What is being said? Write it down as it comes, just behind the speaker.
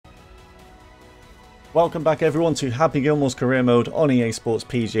Welcome back everyone to Happy Gilmore's career mode on EA Sports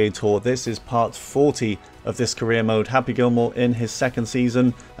PGA Tour. This is part 40 of this career mode. Happy Gilmore in his second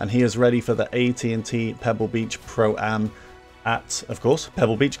season, and he is ready for the AT&T Pebble Beach Pro-Am at, of course,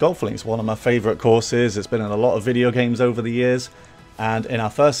 Pebble Beach Golf Links. One of my favourite courses. It's been in a lot of video games over the years, and in our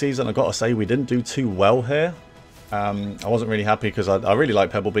first season, I've got to say, we didn't do too well here. I wasn't really happy because I really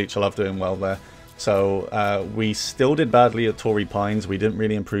like Pebble Beach. I love doing well there. So we still did badly at Torrey Pines. We didn't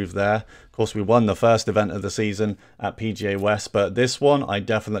really improve there. Of course, we won the first event of the season at PGA West, but this one I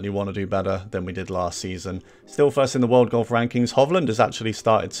definitely want to do better than we did last season. Still first in the World Golf Rankings. Hovland has actually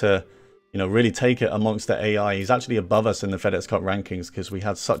started to, really take it amongst the AI. He's actually above us in the FedEx Cup rankings because we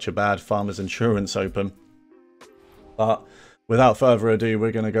had such a bad Farmers Insurance Open. But without further ado,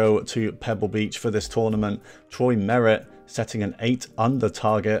 we're going to go to Pebble Beach for this tournament. Troy Merritt setting an 8 under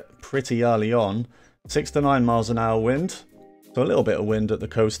target pretty early on. 6 to 9 miles an hour wind. So a little bit of wind at the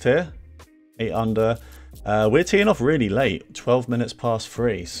coast here. 8 under. We're teeing off really late. 12 minutes past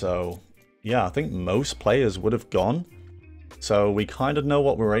 3. So yeah, I think most players would have gone. So we kind of know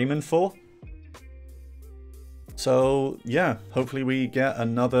what we're aiming for. So yeah, hopefully we get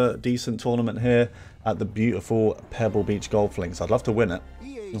another decent tournament here at the beautiful Pebble Beach Golf Links. I'd love to win it.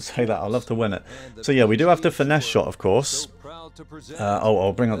 I'll say that, I'd love to win it. So yeah, we do have to finesse shot, of course.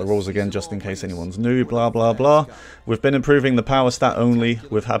 I'll bring up the rules again just in case anyone's new, blah blah blah. We've been improving the power stat only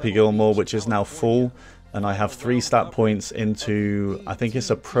with Happy Gilmore, which is now full. And I have 3 stat points into, I think it's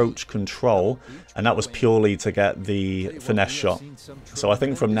approach control, and that was purely to get the finesse shot. So I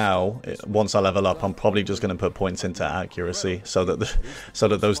think from now, once I level up, I'm probably just going to put points into accuracy so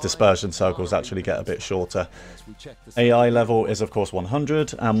that those dispersion circles actually get a bit shorter. AI level is of course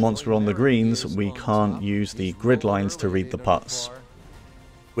 100, and once we're on the greens, we can't use the grid lines to read the putts,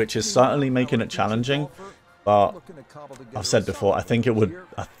 which is certainly making it challenging. But I've said before, I think it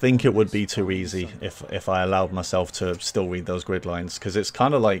would be too easy if I allowed myself to still read those grid lines, because it's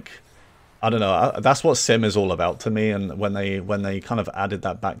kind of like, I don't know, that's what Sim is all about to me. And when they kind of added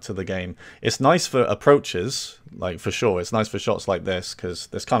that back to the game, it's nice for approaches, like for sure. It's nice for shots like this because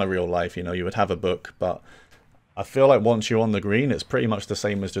it's kind of real life. You would have a book, but I feel like once you're on the green, it's pretty much the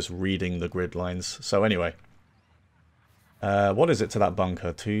same as just reading the grid lines. So anyway. What is it to that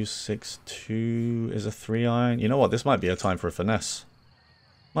bunker? 262 is a 3-iron. You know what? This might be a time for a finesse.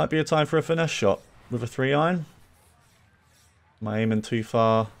 Might be a time for a finesse shot with a 3-iron. Am I aiming too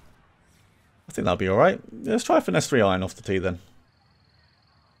far? I think that'll be alright. Let's try a finesse 3-iron off the tee then.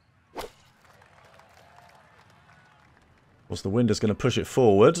 Of course, the wind is going to push it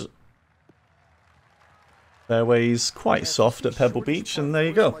forward. Fairway's quite soft at Pebble Beach, and there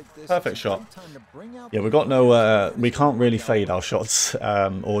you go. Perfect shot. Yeah, we've got no, we can't really fade our shots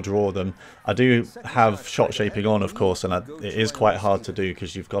or draw them. I do have shot shaping on, of course, and it is quite hard to do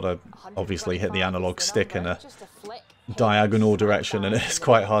because you've got to obviously hit the analog stick in a diagonal direction, and it's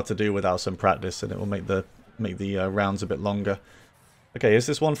quite hard to do without some practice, and it will make the rounds a bit longer. Okay, is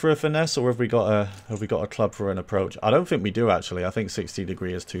this one for a finesse, or have we got a club for an approach? I don't think we do actually. I think 60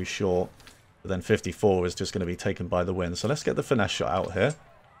 degree is too short. But then 54 is just going to be taken by the wind. So let's get the finesse shot out here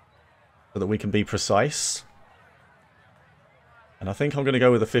so that we can be precise. And I think I'm going to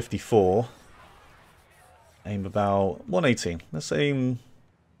go with a 54. Aim about 118. Let's aim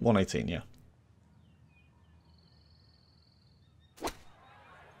 118, yeah.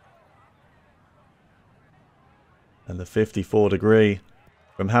 And the 54 degree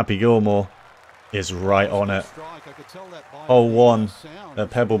from Happy Gilmore is right on it. Hole 1 at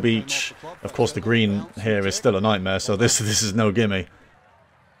Pebble Beach. Of course, the green here is still a nightmare, so this is no gimme.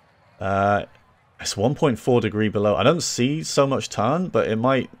 It's 1.4 degree below. I don't see so much turn, but it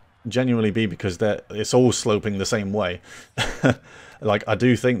might genuinely be because it's all sloping the same way. Like, I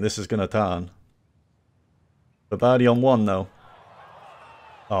do think this is going to turn. But birdie on 1, though.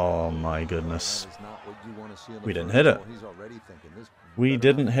 Oh, my goodness. We didn't hit it. We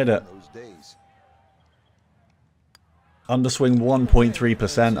didn't hit it. Underswing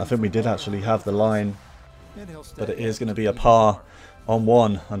 1.3%. I think we did actually have the line. But it is going to be a par on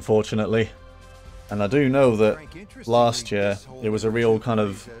 1, unfortunately. And I do know that last year it was a real kind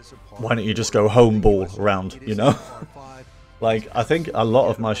of, why don't you just go home ball round, Like, I think a lot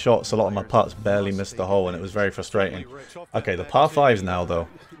of my shots, a lot of my putts barely missed the hole, and it was very frustrating. Okay, the par 5s now, though.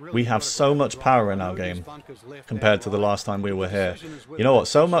 We have so much power in our game compared to the last time we were here. You know what?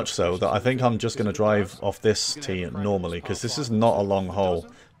 So much so that I think I'm just going to drive off this tee normally, because this is not a long hole.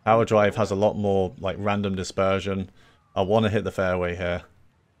 Power drive has a lot more, like, random dispersion. I want to hit the fairway here.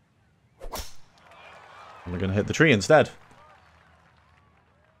 And we're going to hit the tree instead.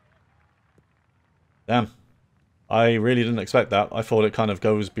 Damn. I really didn't expect that. I thought it kind of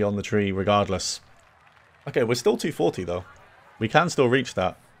goes beyond the tree regardless. Okay, we're still 240 though. We can still reach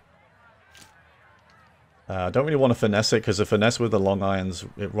that. I don't really want to finesse it because the finesse with the long irons,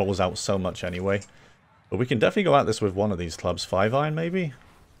 it rolls out so much anyway. But we can definitely go at this with one of these clubs. 5-iron maybe?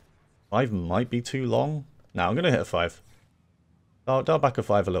 5 might be too long. Now I'm going to hit a 5. I'll dial back a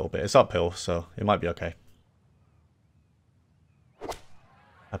 5 a little bit. It's uphill, so it might be okay.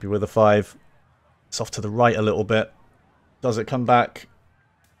 Happy with a 5. It's off to the right a little bit. Does it come back?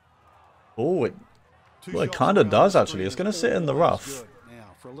 Oh, it kind of does actually. It's going to sit in the rough.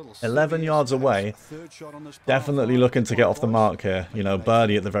 11 yards away. Definitely looking to get off the mark here. You know,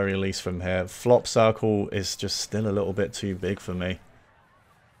 birdie at the very least from here. Flop circle is just still a little bit too big for me.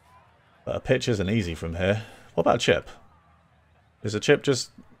 But a pitch isn't easy from here. What about a chip? Is a chip just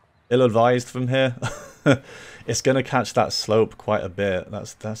ill-advised from here? It's going to catch that slope quite a bit.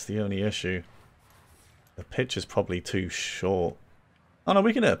 That's the only issue. The pitch is probably too short. Oh no,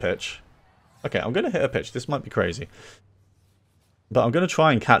 we can hit a pitch. Okay, I'm going to hit a pitch. This might be crazy. But I'm going to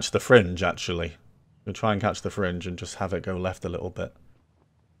try and catch the fringe, actually. I'm going to try and catch the fringe and just have it go left a little bit.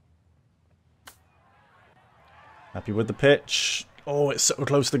 Happy with the pitch. Oh, it's so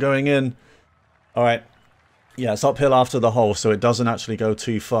close to going in. Alright. Yeah, it's uphill after the hole, so it doesn't actually go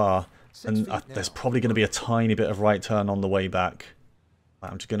too far. And there's probably going to be a tiny bit of right turn on the way back.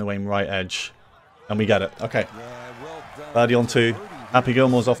 I'm just going to aim right edge. And we get it. Okay. Birdie on 2. Happy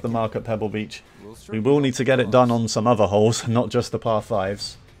Gilmore's off the mark at Pebble Beach. We will need to get it done on some other holes, not just the par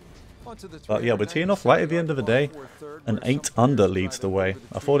 5s. But yeah, we're teeing off right at the end of the day. An 8 under leads the way.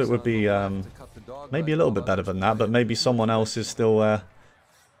 I thought it would be maybe a little bit better than that, but maybe someone else is still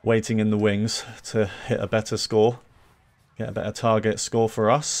waiting in the wings to hit a better score. Get a better target score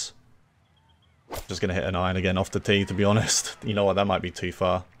for us. Just going to hit an iron again off the tee, to be honest. You know what, that might be too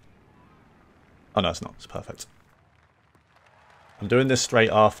far. Oh no, it's not. It's perfect. I'm doing this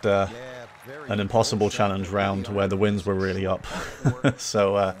straight after an impossible challenge round where the winds were really up.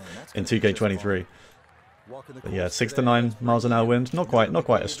 So in 2K23. But yeah, 6 to 9 miles an hour wind. Not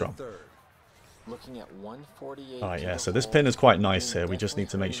quite as strong. Alright, yeah, so this pin is quite nice here. We just need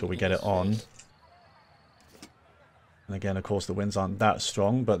to make sure we get it on. And again, of course, the winds aren't that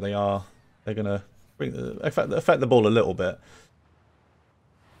strong, but they're gonna affect the ball a little bit.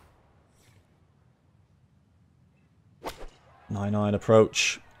 Nine-iron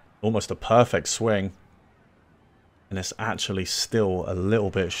approach. Almost a perfect swing. And it's actually still a little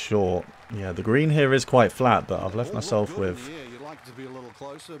bit short. Yeah, the green here is quite flat, but I've left myself with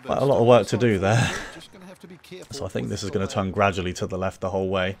quite a lot of work to do there. So I think this is going to turn gradually to the left the whole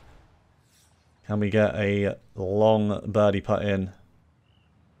way. Can we get a long birdie putt in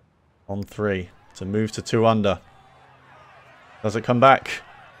on 3 to move to 2 under? Does it come back?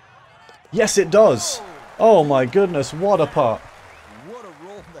 Yes, it does! Oh my goodness, what a putt!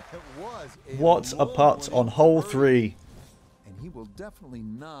 What a putt on hole 3.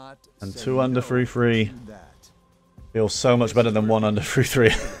 And 2 under through 3. Feels so much better than 1 under through 3.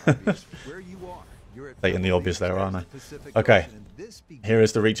 Stating the obvious there, aren't I? Okay. Here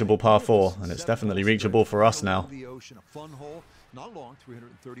is the reachable par 4, and it's definitely reachable for us now.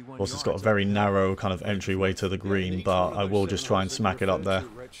 Of course, it's got a very narrow kind of entryway to the green, but I will just try and smack it up there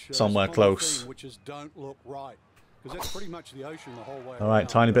somewhere close. Alright,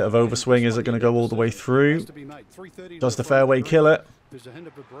 tiny bit of overswing. Is it going to go all the way through? Does the fairway kill it?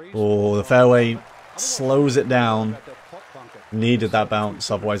 Oh, the fairway slows it down. Needed that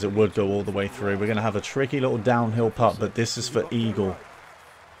bounce, otherwise it would go all the way through. We're going to have a tricky little downhill putt, but this is for eagle.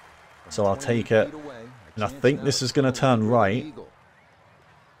 So I'll take it. And I think this is going to turn right.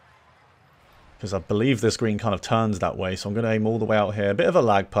 Because I believe this green kind of turns that way. So I'm going to aim all the way out here. A bit of a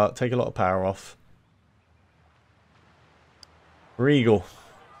lag putt. Take a lot of power off. For eagle.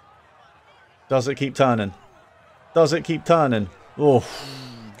 Does it keep turning? Does it keep turning? Oh,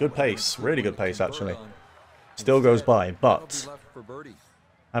 good pace. Really good pace, actually. Still goes by, but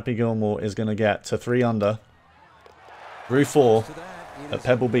Happy Gilmore is going to get to 3 under through 4 at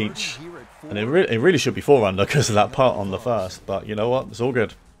Pebble Beach. And it really should be 4 under because of that putt on the first. But you know what? It's all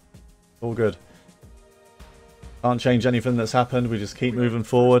good. All good. Can't change anything that's happened. We just keep moving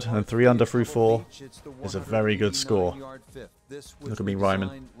forward. And 3 under through 4 is a very good score. Look at me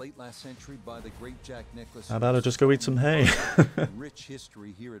rhyming. How about I just go eat some hay?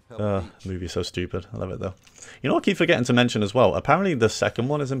 Movie's so stupid. I love it though. You know what I keep forgetting to mention as well? Apparently the second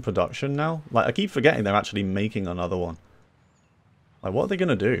one is in production now. Like, I keep forgetting they're actually making another one. Like, what are they going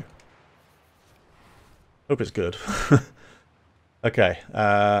to do? Hope it's good. Okay,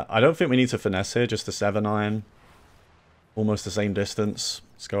 I don't think we need to finesse here. Just a 7-iron. Almost the same distance.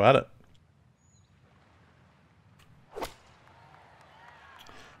 Let's go at it.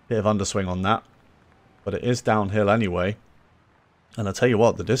 Bit of underswing on that. but it is downhill anyway. And I tell you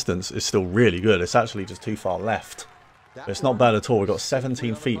what, the distance is still really good. It's actually just too far left. But it's not bad at all. We've got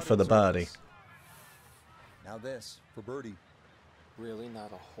 17 feet for the birdie. Now this for birdie. Really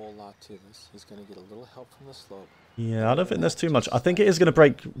not a whole lot to this. He's going to get a little help from the slope. Yeah, I don't think there's too much. I think it is going to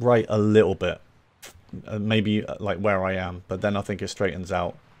break right a little bit. Maybe like where I am. But then I think it straightens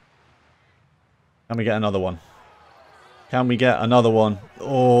out. Can we get another one? Can we get another one?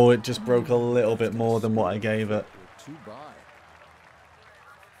 Oh, it just broke a little bit more than what I gave it.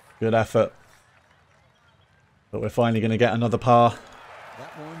 Good effort. But we're finally going to get another par.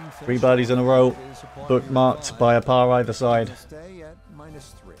 3 birdies in a row. Bookmarked by a par either side.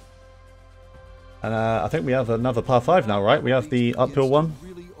 And I think we have another par 5 now, right? We have the uphill one.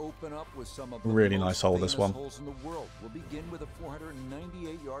 Really nice hole, this one.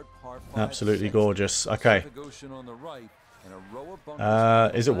 Absolutely gorgeous. Okay.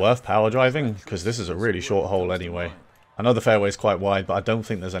 Is it worth power driving? Because this is a really short hole anyway. I know the fairway's quite wide, but I don't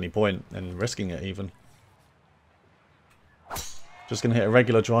think there's any point in risking it even. Just going to hit a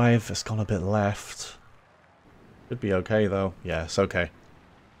regular drive. It's gone a bit left. Should be okay though. Yeah, it's okay.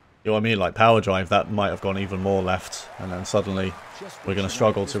 You know what I mean? Like power drive, that might have gone even more left. And then suddenly we're going to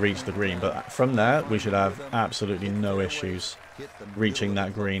struggle to reach the green. But from there, we should have absolutely no issues reaching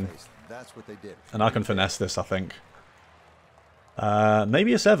that green. And I can finesse this, I think.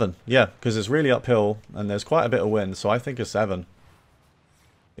 Maybe a 7. Yeah, because it's really uphill and there's quite a bit of wind. So I think a 7. I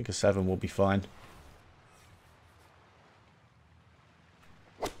think a 7 will be fine.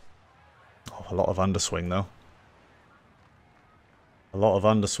 Oh, a lot of underswing though. A lot of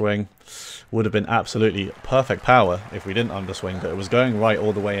underswing. Would have been absolutely perfect power if we didn't underswing, but it was going right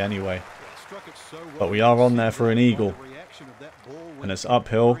all the way anyway. But we are on there for an eagle. And it's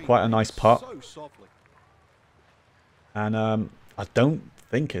uphill, quite a nice putt. And I don't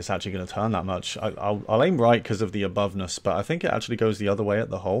think it's actually going to turn that much. I'll aim right because of the aboveness, but I think it actually goes the other way at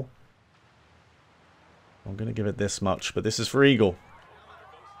the hole. I'm going to give it this much, but this is for eagle.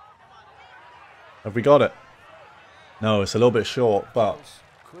 Have we got it? No, it's a little bit short, but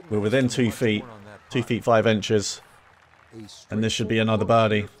we're within 2 feet. 2 feet 5 inches. And this should be another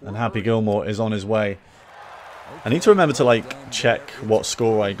birdie. And Happy Gilmore is on his way. I need to remember to like check what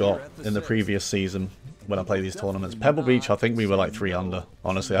score I got in the previous season when I play these tournaments. Pebble Beach, I think we were like 3 under.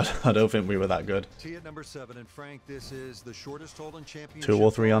 Honestly, I don't think we were that good. 2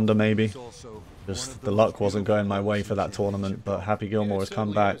 or 3 under maybe. Just the luck wasn't going my way for that tournament. But Happy Gilmore has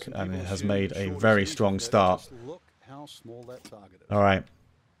come back and has made a very strong start. Alright.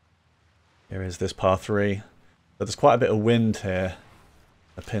 Here is this par 3. But there's quite a bit of wind here.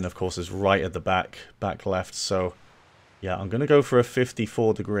 The pin, of course, is right at the back left. So, yeah, I'm going to go for a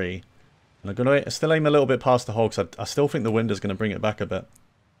 54 degree. And I'm going to still aim a little bit past the hole because I still think the wind is going to bring it back a bit.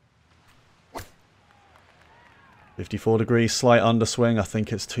 54 degrees, slight underswing. I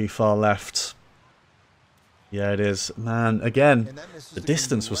think it's too far left. Yeah, it is. Man, again, the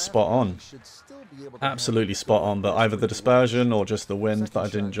distance was spot on. Absolutely spot on, but either the dispersion or just the wind that I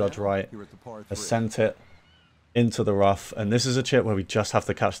didn't judge right has sent it into the rough. And this is a chip where we just have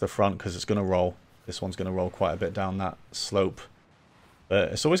to catch the front because it's going to roll. This one's going to roll quite a bit down that slope.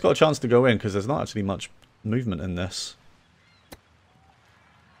 But it's always got a chance to go in because there's not actually much movement in this.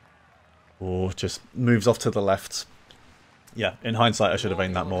 Or just moves off to the left. Yeah, in hindsight I should have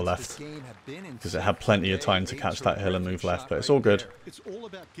aimed that more left. Because it had plenty of time to catch that hill and move left. But it's all good.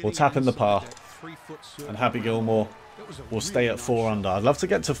 We'll tap in the par. And Happy Gilmore will stay at 4 under. I'd love to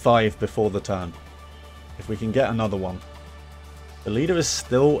get to 5 before the turn. If we can get another one. The leader is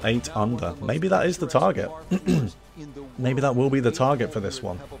still 8 under. Maybe that is the target. Maybe that will be the target for this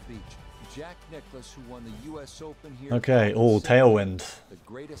one. Okay, oh, tailwind.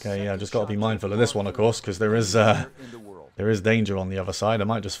 Okay, yeah, just got to be mindful of this one, of course, because there is danger on the other side. I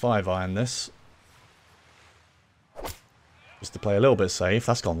might just 5-iron this. Just to play a little bit safe.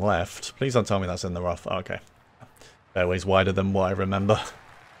 That's gone left. Please don't tell me that's in the rough. Oh, okay. Fairway's wider than what I remember.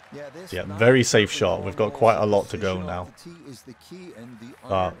 Yeah, very safe shot. We've got quite a lot to go now.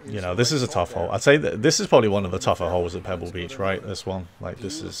 But, you know, this is a tough hole. I'd say that this is probably one of the tougher holes at Pebble Beach, right? This one. Like,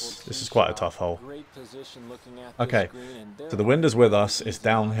 this is quite a tough hole. Okay, so the wind is with us. It's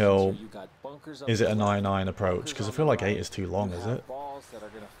downhill. Is it a 9-iron approach? Because I feel like 8 is too long, is it?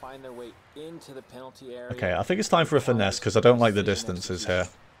 Okay, I think it's time for a finesse because I don't like the distances here.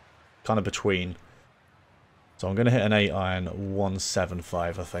 Kind of between. So I'm going to hit an 8-iron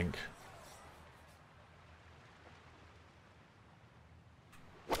 175, I think.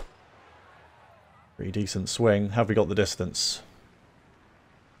 Pretty decent swing. Have we got the distance?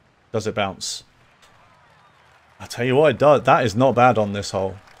 Does it bounce? I tell you what, it does. That is not bad on this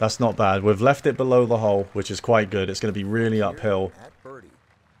hole. That's not bad. We've left it below the hole, which is quite good. It's going to be really uphill.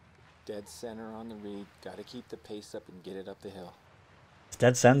 Dead center on the read. Got to keep the pace up and get it up the hill. It's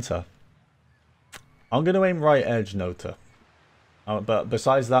dead center. I'm going to aim right edge, Nota. But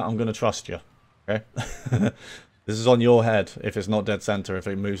besides that, I'm going to trust you. Okay? This is on your head if it's not dead center, if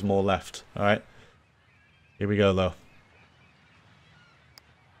it moves more left. Alright? Here we go, though.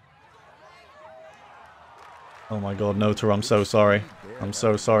 Oh my god, Nota, I'm so sorry. I'm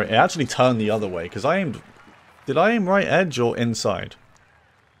so sorry. It actually turned the other way, because I aimed... Did I aim right edge or inside?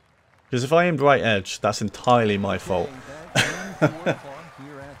 Because if I aimed right edge, that's entirely my fault.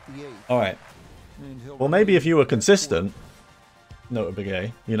 Alright. Well, maybe if you were consistent, Nota Big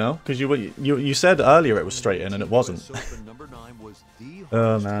A, you know? Because you said earlier it was straight in and it wasn't.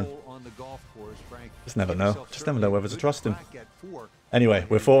 Oh, man. Just never know. Just never know whether to trust him. Anyway,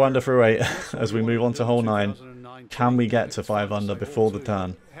 we're 4 under through 8 as we move on to hole 9. Can we get to 5 under before the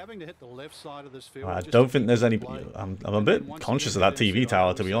turn? I don't think there's any... I'm a bit conscious of that TV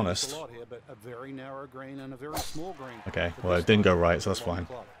tower, to be honest. Okay, well, it didn't go right, so that's fine.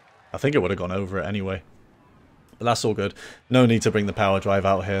 I think it would have gone over it anyway. But that's all good. No need to bring the power drive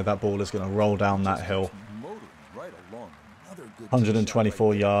out here. That ball is going to roll down that hill.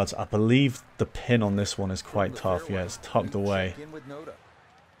 124 yards. I believe the pin on this one is quite tough. Yeah, it's tucked away.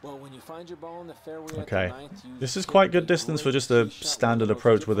 Okay, this is quite good distance for just a standard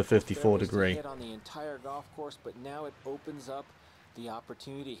approach with a 54 degree.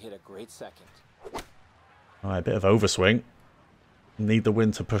 Alright, a bit of overswing. Need the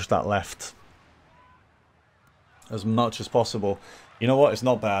wind to push that left as much as possible. You know what? It's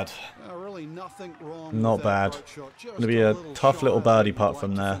not bad. Not bad. Going to be a tough little birdie putt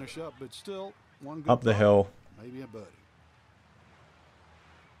from there. Up the hill.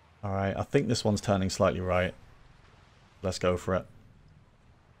 Alright, I think this one's turning slightly right. Let's go for it.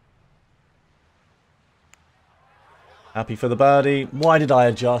 Happy for the birdie. Why did I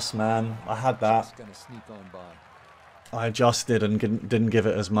adjust, man? I had that. I adjusted and didn't give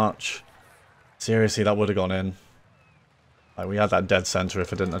it as much. Seriously, that would have gone in. Like, we had that dead center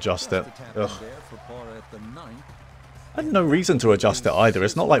if I didn't adjust it. Ugh. I had no reason to adjust it either.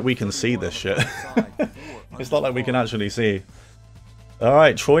 It's not like we can see this shit. It's not like we can actually see.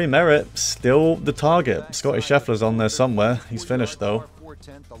 Alright, Troy Merritt, still the target. Scotty Scheffler's on there somewhere. He's finished though.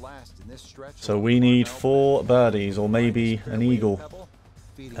 So we need 4 birdies or maybe an eagle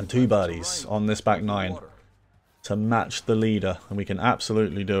and 2 birdies on this back 9 to match the leader, and we can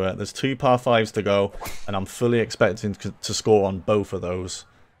absolutely do it. There's 2 par 5s to go, and I'm fully expecting to score on both of those.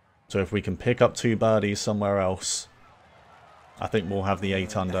 So if we can pick up 2 birdies somewhere else, I think we'll have the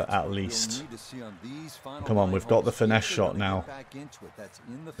 8 under at least. Come on, we've got the finesse shot now.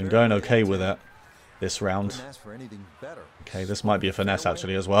 Been going okay with it this round. Okay, this might be a finesse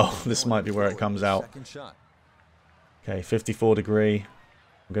actually as well. This might be where it comes out. Okay, 54 degree.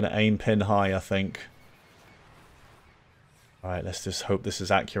 I'm going to aim pin high, I think. Alright, let's just hope this is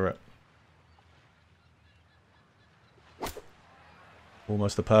accurate.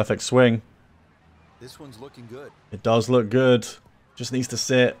 Almost a perfect swing. This one's looking good. It does look good. Just needs to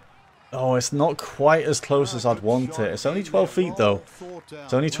sit. Oh, it's not quite as close as I'd want it. It's only 12 feet though.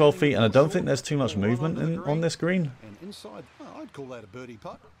 It's only 12 feet and I don't think there's too much movement on this green.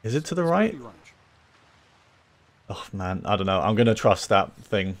 Is it to the right? Oh man, I don't know. I'm going to trust that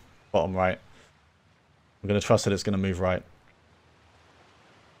thing bottom right. I'm going to trust that it's going to move right.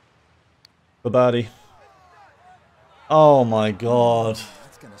 The birdie. Oh my god.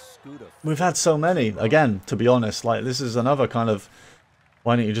 We've had so many. Again, to be honest, like this is another kind of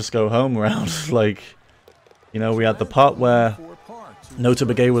why don't you just go home round? Like, you know, we had the putt where Nota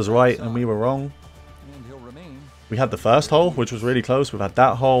Big A was right and we were wrong. We had the first hole, which was really close. We've had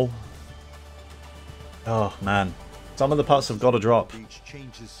that hole. Oh man. Some of the putts have got to drop.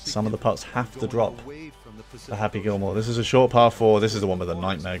 Some of the putts have to drop. For Happy Gilmore. This is a short par 4. This is the one with a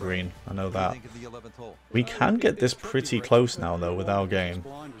nightmare green. I know that. We can get this pretty close now, though, with our game.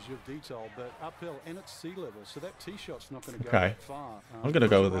 Okay. I'm going to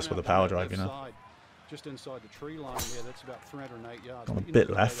go with this with a power drive, you know. Got a bit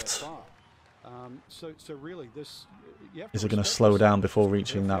left. Is it going to slow down before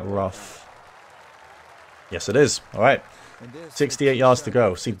reaching that rough? Yes, it is. All right. 68 yards to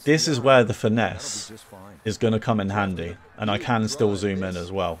go. See, this is where the finesse is going to come in handy. And I can still zoom in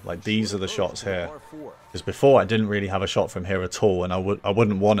as well. Like, these are the shots here. Because before, I didn't really have a shot from here at all. And I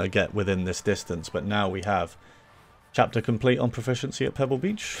wouldn't want to get within this distance. But now we have. Chapter complete on proficiency at Pebble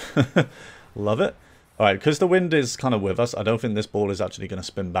Beach. Love it. All right, because the wind is kind of with us, I don't think this ball is actually going to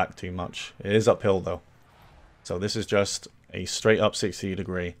spin back too much. It is uphill, though. So this is just A straight up 60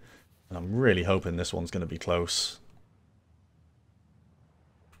 degree. And I'm really hoping this one's going to be close.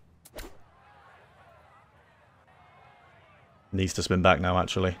 Needs to spin back now,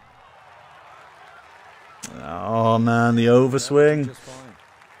 actually. Oh man, the overswing.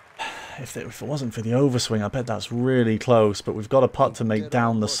 If it wasn't for the overswing, I bet that's really close. But we've got a putt to make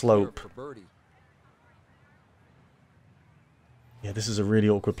down the slope. Yeah, this is a really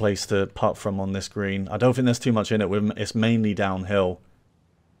awkward place to putt from on this green. I don't think there's too much in it. It's mainly downhill.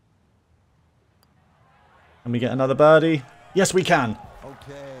 Can we get another birdie? Yes, we can.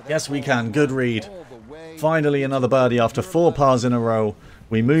 Yes, we can. Good read. Finally, another birdie after 4 pars in a row.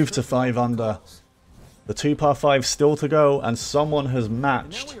 We move to 5 under. The 2 par 5 still to go, and someone has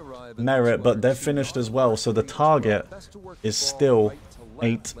matched Merritt, but they've finished as well. So the target is still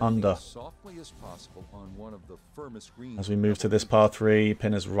 8 under. As we move to this par 3,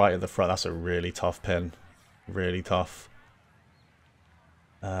 pin is right at the front. That's a really tough pin. Really tough.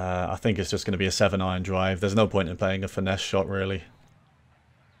 I think it's just going to be a 7-iron drive. There's no point in playing a finesse shot, really.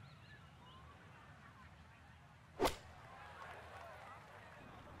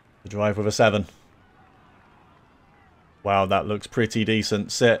 The drive with a 7. Wow, that looks pretty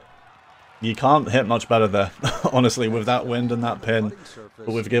decent. Sit. You can't hit much better there, honestly, with that wind and that pin. But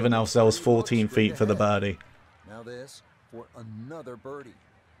we've given ourselves 14 feet for the birdie. Now this for another birdie.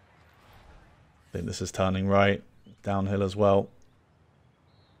 I think this is turning right. Downhill as well.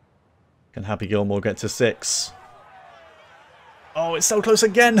 Can Happy Gilmore get to 6? Oh, it's so close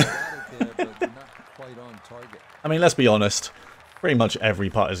again! I mean, let's be honest. Pretty much every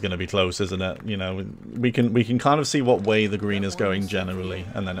putt is going to be close, isn't it? You know, we can kind of see what way the green is going generally,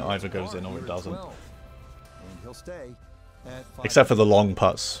 and then it either goes in or it doesn't. Except for the long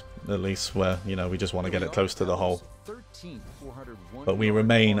putts, at least, where, you know, we just want to get it close to the hole. But we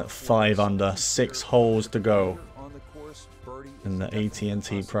remain 5 under, 6 holes to go in the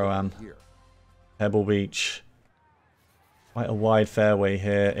AT&T Pro-Am. Pebble Beach. Quite a wide fairway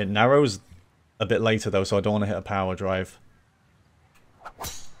here. It narrows a bit later though, so I don't want to hit a power drive.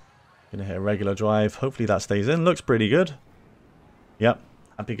 Gonna hit a regular drive. Hopefully that stays in. Looks pretty good. Yep.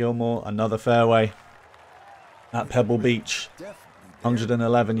 Happy Gilmore, another fairway at Pebble Beach.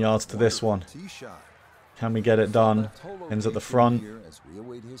 111 yards to this one. Can we get it done? Pins at the front.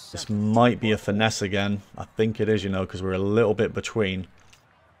 This might be a finesse again. I think it is, you know, because we're a little bit between.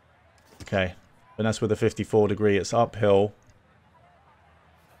 Okay. Finesse with a 54 degree. It's uphill.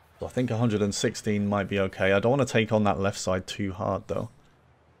 So I think 116 might be okay. I don't want to take on that left side too hard, though.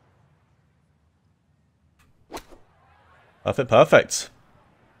 Perfect, perfect.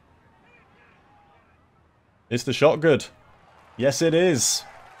 Is the shot good? Yes, it is.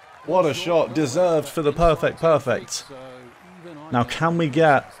 What a shot. Deserved for the perfect, perfect. Now, can we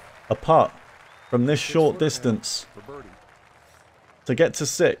get a putt from this short distance to get to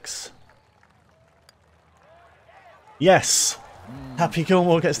 6? Yes. Happy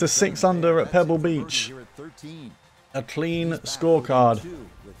Gilmore gets to 6 under at Pebble Beach. A clean scorecard.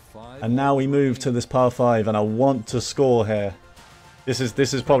 And now we move to this par 5, and I want to score here. This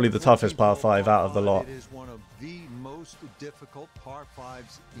is probably the toughest par 5 out of the lot. It is one of the most difficult par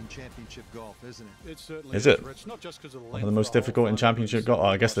 5s in championship golf, isn't it? It certainly Is it? It's not just because of the One of the most difficult in championship golf. Oh,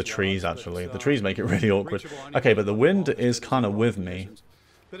 I guess the trees, actually. The trees make it really awkward. Okay, but the wind is kind of with me.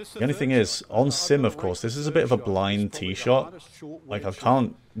 The only thing is, on sim, of course, this is a bit of a blind tee shot. Like, I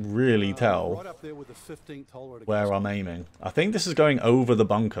can't really tell where I'm aiming. I think this is going over the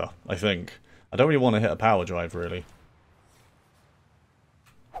bunker, I think. I don't really want to hit a power drive, really.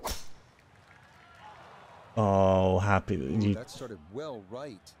 Oh, happy. That started well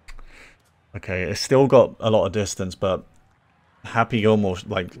right. Okay, it's still got a lot of distance, but Happy Gilmore,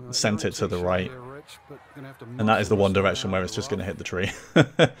 like, sent it to the right. And that is the one direction where it's just going to hit the tree.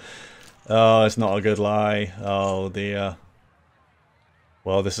 Oh, it's not a good lie. Oh, dear.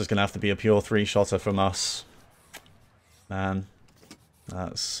 Well, this is going to have to be a pure 3-shotter from us. Man,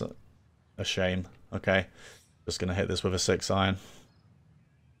 that's a shame. Okay, just going to hit this with a 6-iron.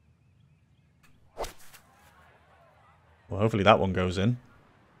 Well, hopefully that one goes in.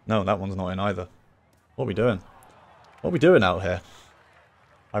 No, that one's not in either. What are we doing? What are we doing out here?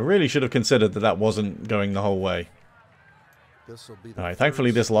 I really should have considered that that wasn't going the whole way. Alright,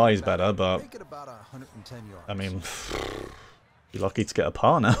 thankfully this lies better, but... I mean, you're lucky to get a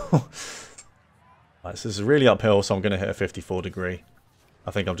par now. Right, so this is really uphill, so I'm going to hit a 54 degree.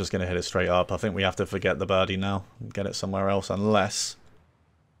 I think I'm just going to hit it straight up. I think we have to forget the birdie now and get it somewhere else, unless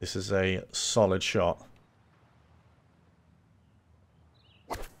this is a solid shot.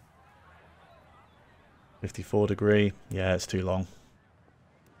 .54 degree. Yeah, it's too long.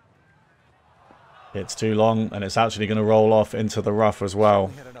 It's too long, and it's actually going to roll off into the rough as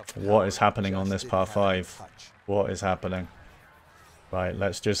well. What is happening on this par 5? What is happening? Right,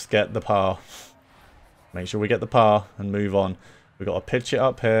 let's just get the par. Make sure we get the par and move on. We've got to pitch it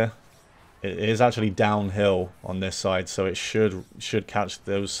up here. It is actually downhill on this side, so it should catch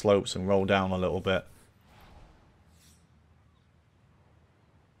those slopes and roll down a little bit.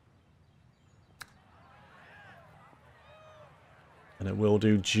 And it will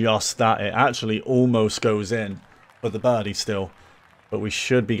do just that. It actually almost goes in for the birdie still. But we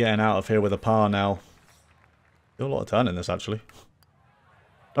should be getting out of here with a par now. Still a lot of turn in this, actually.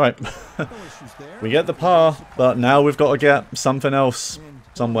 Alright. We get the par, but now we've got to get something else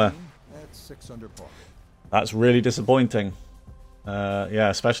somewhere. That's really disappointing. Yeah,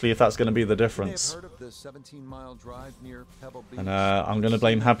 especially if that's going to be the difference. And I'm going to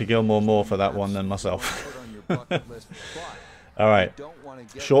blame Happy Gilmore more for that one than myself. Alright,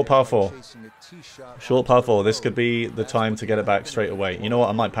 short par 4. Short par 4, this could be the time to get it back straight away. You know what,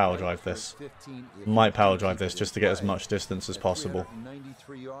 I might power drive this. Might power drive this just to get as much distance as possible.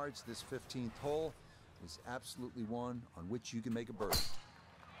 93 yards, this 15th hole is absolutely one on which you can make a birdie.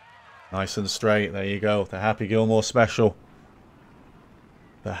 Nice and straight, there you go. The Happy Gilmore special.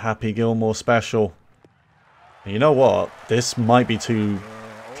 The Happy Gilmore special. And you know what, this might be too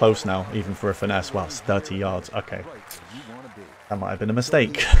close now, even for a finesse. Well, it's 30 yards, okay. That might have been a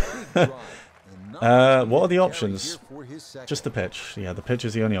mistake. What are the options? Just the pitch. Yeah, the pitch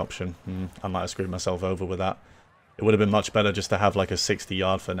is the only option. I might have screwed myself over with that. It would have been much better just to have like a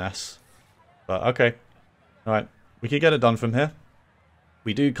 60-yard finesse. But okay. Alright, we can get it done from here.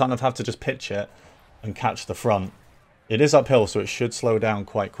 We do kind of have to just pitch it and catch the front. It is uphill, so it should slow down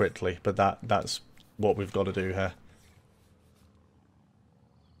quite quickly. But that's what we've got to do here.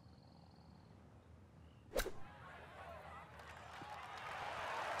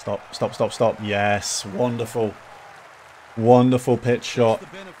 Stop, stop, stop, stop. Yes, wonderful. Wonderful pitch shot. The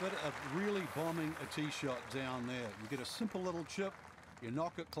benefit of really bombing a tee shot down there. You get a simple little chip, you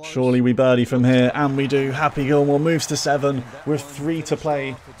knock it close. Surely we birdie from here, and we do. Happy Gilmore moves to 7 with 3 to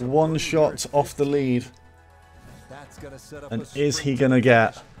play. 1 shot off the lead. And is he going to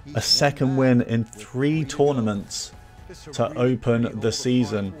get a second win in 3 tournaments to open the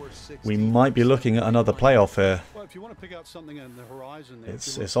season? We might be looking at another playoff here. If you want to pick out something in the horizon there,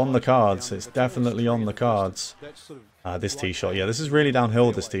 It's on the cards. It's definitely on the cards. This tee shot, yeah, this is really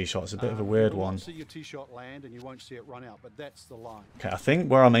downhill. This tee shot, it's a bit of a weird one. see your tee shot land and you won't see it run out, but that's the line. Okay, I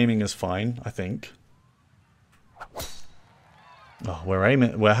think where I'm aiming is fine. I think. Oh,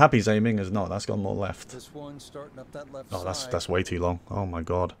 where Happy's aiming is not. That's got more left. Oh, that's way too long. Oh my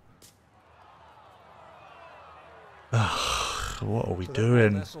god. What are we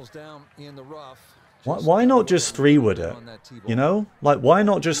doing? Why not just 3-wood it? You know? Like, why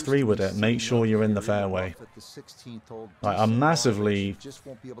not just 3-wood it? Make sure you're in the fairway. Like, I massively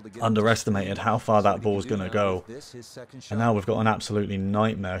underestimated how far that ball's going to go. And now we've got an absolutely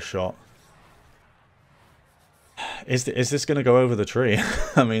nightmare shot. Is this going to go over the tree?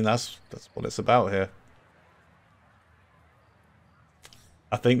 I mean, that's what it's about here.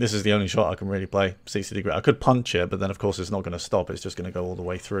 I think this is the only shot I can really play. 60 degree. I could punch it, but then of course it's not going to stop. It's just going to go all the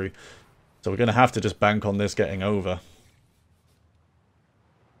way through. So we're going to have to just bank on this getting over.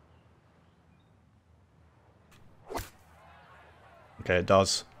 Okay, it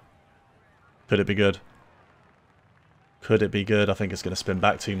does. Could it be good? Could it be good? I think it's going to spin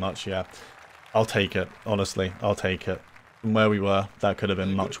back too much, yeah. I'll take it, honestly. I'll take it. From where we were, that could have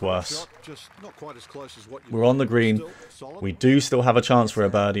been much worse. We're on the green. We do still have a chance for a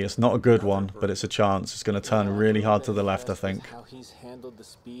birdie. It's not a good one, but it's a chance. It's going to turn really hard to the left, I think. How he's handled the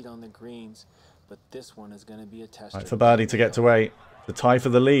speed on the greens, but this one is going to be a test. Right, for birdie to get to 8. The tie for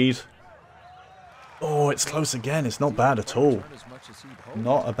the lead. Oh, it's close again. It's not bad at all.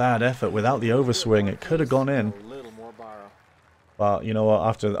 Not a bad effort. Without the overswing, it could have gone in. But you know what?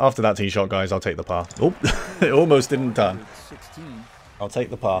 After that tee shot, guys, I'll take the par. Oh, it almost didn't turn. I'll take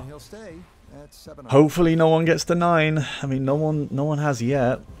the par. Hopefully, no one gets to 9. I mean, no one has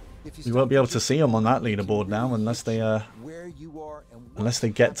yet. We won't be able to see them on that leaderboard now unless they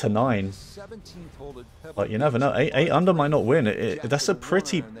get to 9. But you never know. 8 under might not win. That's a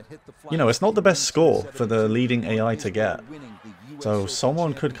pretty, you know, it's not the best score for the leading AI to get. So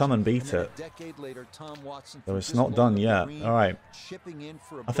someone could come and beat it. So it's not done yet. Alright.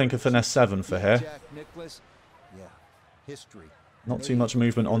 I think a finesse 7 for here. Not too much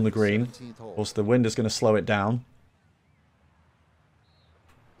movement on the green. Of course, the wind is going to slow it down.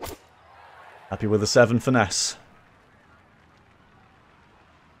 Happy with a 7 finesse.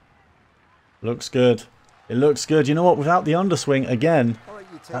 Looks good. It looks good. You know what? Without the underswing, again,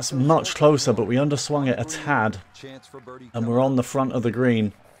 That's much closer, but we underswung it a tad. And we're on the front of the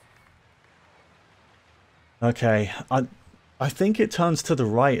green. Okay, I think it turns to the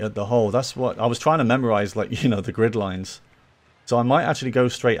right at the hole. That's what I was trying to memorize, like, you know, the grid lines. So I might actually go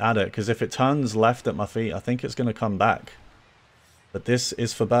straight at it, because if it turns left at my feet, I think it's going to come back. But this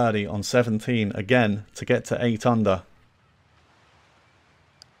is for birdie on 17, again, to get to 8 under.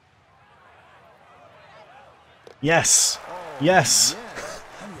 Yes! Yes!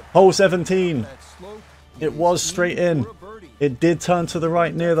 Hole 17. It was straight in. It did turn to the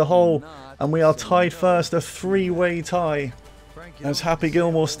right near the hole. And we are tied first, a 3-way tie. As Happy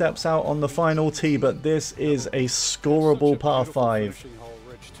Gilmore steps out on the final tee, but this is a scoreable par 5.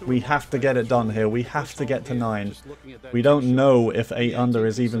 We have to get it done here. We have to get to 9. We don't know if 8 under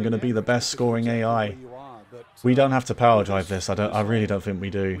is even going to be the best scoring AI. We don't have to power drive this. I really don't think we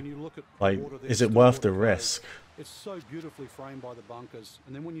do. Like, is it worth the risk? It's so beautifully framed by the bunkers,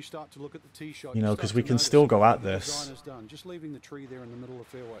 and then when you start to look at the tee shot, you know, because we can still go at this. Just leaving the tree there in the middle of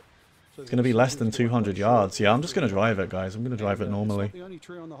the fairway. It's going to be less than 200 yards. Yeah, I'm just going to drive it, guys. I'm going to drive it normally. It's not the only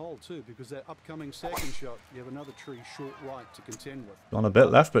tree on the hole too, because that upcoming second shot, you have another tree short right to contend with. On a bit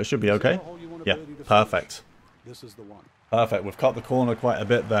left, but it should be okay. Yeah, perfect. This is the one. Perfect. We've cut the corner quite a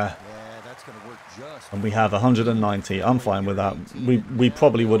bit there. And we have 190. I'm fine with that. We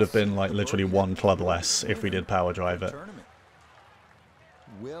probably would have been like literally 1 club less if we did power drive it.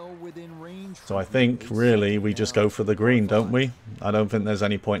 So I think really we just go for the green, don't we? I don't think there's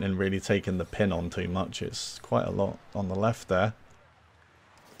any point in really taking the pin on too much. It's quite a lot on the left there.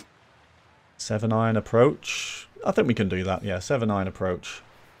 7-iron approach. I think we can do that. Yeah, 7-iron approach.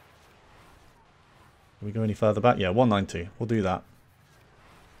 Can we go any further back? Yeah, 190. We'll do that.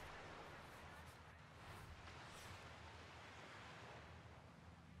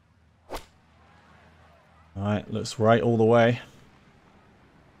 Alright, looks right all the way.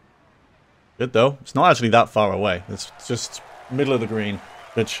 Good though. It's not actually that far away. It's just middle of the green.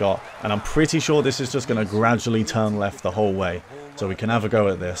 Good shot. And I'm pretty sure this is just going to gradually turn left the whole way. So we can have a go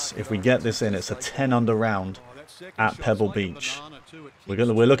at this. If we get this in, it's a 10 under round at Pebble Beach. We're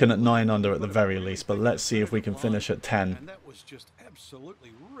looking at 9 under at the very least, but let's see if we can finish at 10.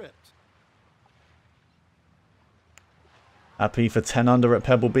 Happy for 10 under at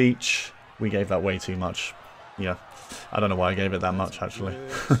Pebble Beach. We gave that way too much. Yeah, I don't know why I gave it that much, actually.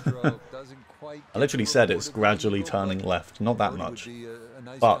 I literally said it's gradually turning left, not that much.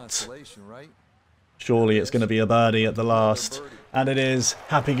 But surely it's going to be a birdie at the last. And it is.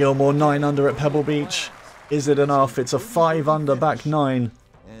 Happy Gilmore, 9 under at Pebble Beach. Is it enough? It's a 5 under back 9.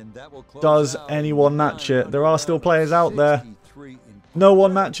 Does anyone match it? There are still players out there. No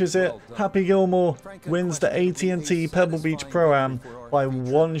one matches it. Happy Gilmore wins the AT&T Pebble Beach Pro-Am by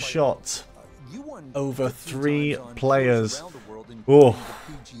 1 shot over 3 players. Oh,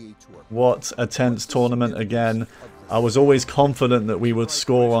 what a tense tournament again. I was always confident that we would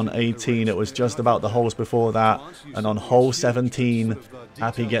score on 18. It was just about the holes before that. And on hole 17,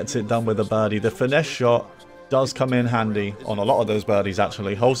 Happy gets it done with a birdie. The finesse shot does come in handy on a lot of those birdies,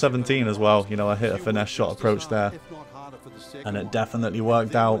 actually. Hole 17 as well. You know, I hit a finesse shot approach there. And it definitely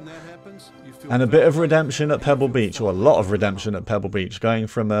worked out. And a bit of redemption at Pebble Beach, or a lot of redemption at Pebble Beach, going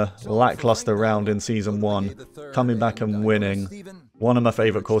from a lackluster round in Season 1, coming back and winning. One of my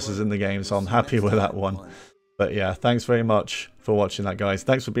favourite courses in the game, so I'm happy with that one. But yeah, thanks very much for watching that, guys.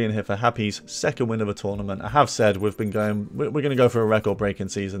 Thanks for being here for Happy's 2nd win of a tournament. I have said we're going to go for a record-breaking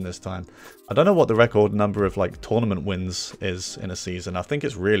season this time. I don't know what the record number of like tournament wins is in a season. I think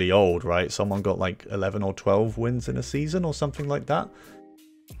it's really old, right? Someone got like 11 or 12 wins in a season or something like that.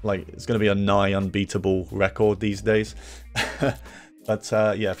 Like, it's going to be a nigh unbeatable record these days. But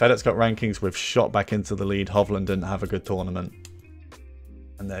yeah, FedEx Cup rankings, we've shot back into the lead. Hovland didn't have a good tournament.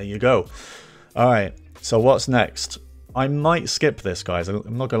 And there you go. Alright, so what's next? I might skip this, guys.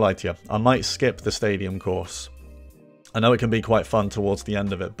 I'm not going to lie to you. I might skip the stadium course. I know it can be quite fun towards the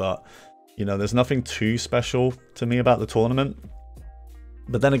end of it, but, you know, there's nothing too special to me about the tournament.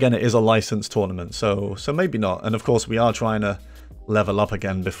 But then again, it is a licensed tournament, so maybe not. And of course, we are trying to level up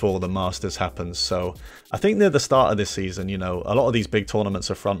again before the Masters happens. So I think near the start of this season, you know, a lot of these big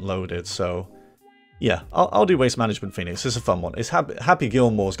tournaments are front loaded. So yeah, I'll do Waste Management Phoenix. It's a fun one. It's Happy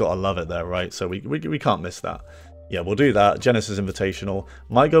Gilmore's got to love it there, right? So we can't miss that. Yeah, we'll do that. Genesis Invitational.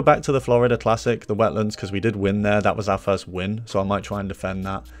 Might go back to the Florida Classic, the Wetlands, because we did win there. That was our first win, so I might try and defend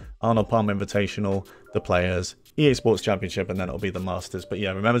that. Arnold Palmer Invitational, the Players, EA Sports Championship, and then it'll be the Masters. But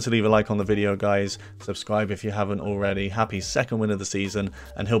yeah, remember to leave a like on the video, guys. Subscribe if you haven't already. Happy's 2nd win of the season,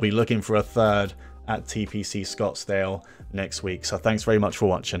 and he'll be looking for a 3rd at TPC Scottsdale next week. So thanks very much for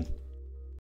watching.